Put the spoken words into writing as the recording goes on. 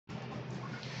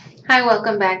Hi,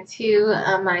 welcome back to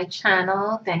my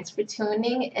channel. Thanks for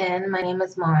tuning in. My name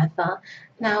is Martha.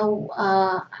 Now,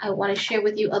 I want to share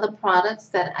with you other products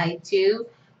that I do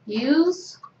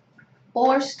use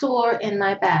or store in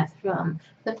my bathroom.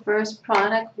 The first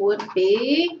product would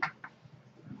be,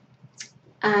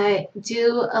 I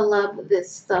do love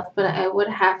this stuff, but I would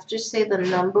have to say the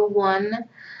number one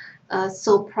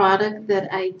soap product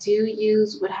that I do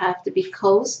use would have to be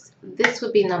Coast. This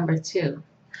would be number two.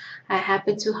 I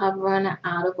happen to have run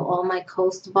out of all my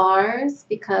Coast bars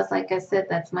because, like I said,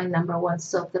 that's my number one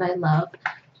soap that I love.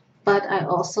 But I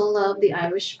also love the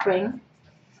Irish Spring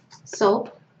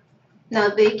soap. Now,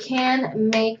 they can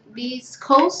make these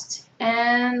Coast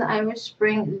and Irish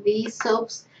Spring, these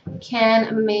soaps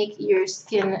can make your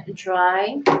skin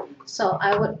dry. So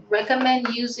I would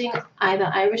recommend using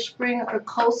either Irish Spring or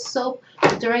Coast soap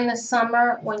during the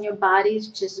summer when your body's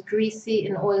just greasy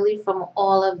and oily from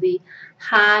all of the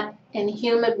hot and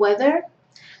humid weather.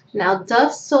 Now,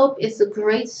 Dove soap is a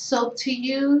great soap to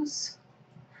use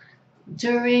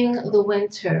during the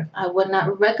winter. I would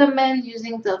not recommend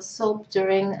using Dove soap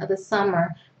during the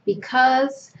summer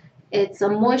because it's a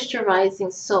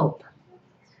moisturizing soap.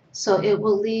 So it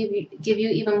will give you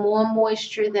even more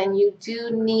moisture than you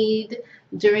do need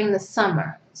during the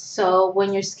summer. So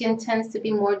when your skin tends to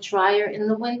be more drier in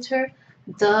the winter,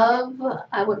 Dove,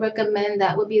 I would recommend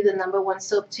that would be the number one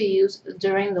soap to use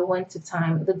during the winter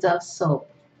time, the Dove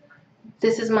soap.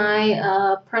 This is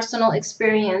my personal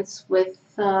experience with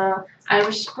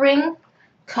Irish Spring,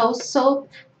 Coast soap,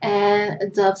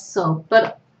 and Dove soap.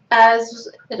 But as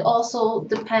it also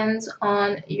depends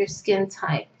on your skin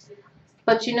type.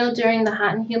 But you know, during the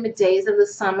hot and humid days of the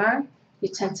summer, you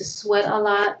tend to sweat a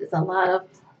lot. There's a lot of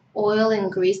oil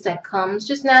and grease that comes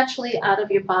just naturally out of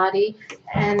your body.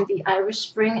 And the Irish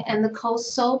Spring and the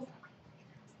Coast soap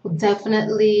will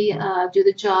definitely do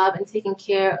the job in taking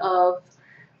care of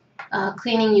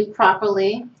cleaning you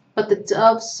properly. But the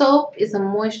Dove soap is a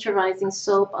moisturizing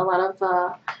soap. A lot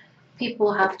of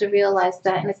people have to realize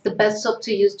that, and it's the best soap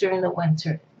to use during the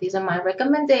winter. These are my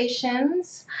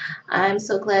recommendations. I'm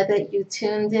so glad that you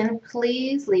tuned in.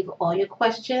 Please leave all your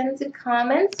questions and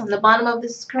comments on the bottom of the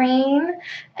screen,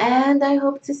 and I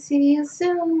hope to see you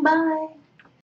soon. Bye.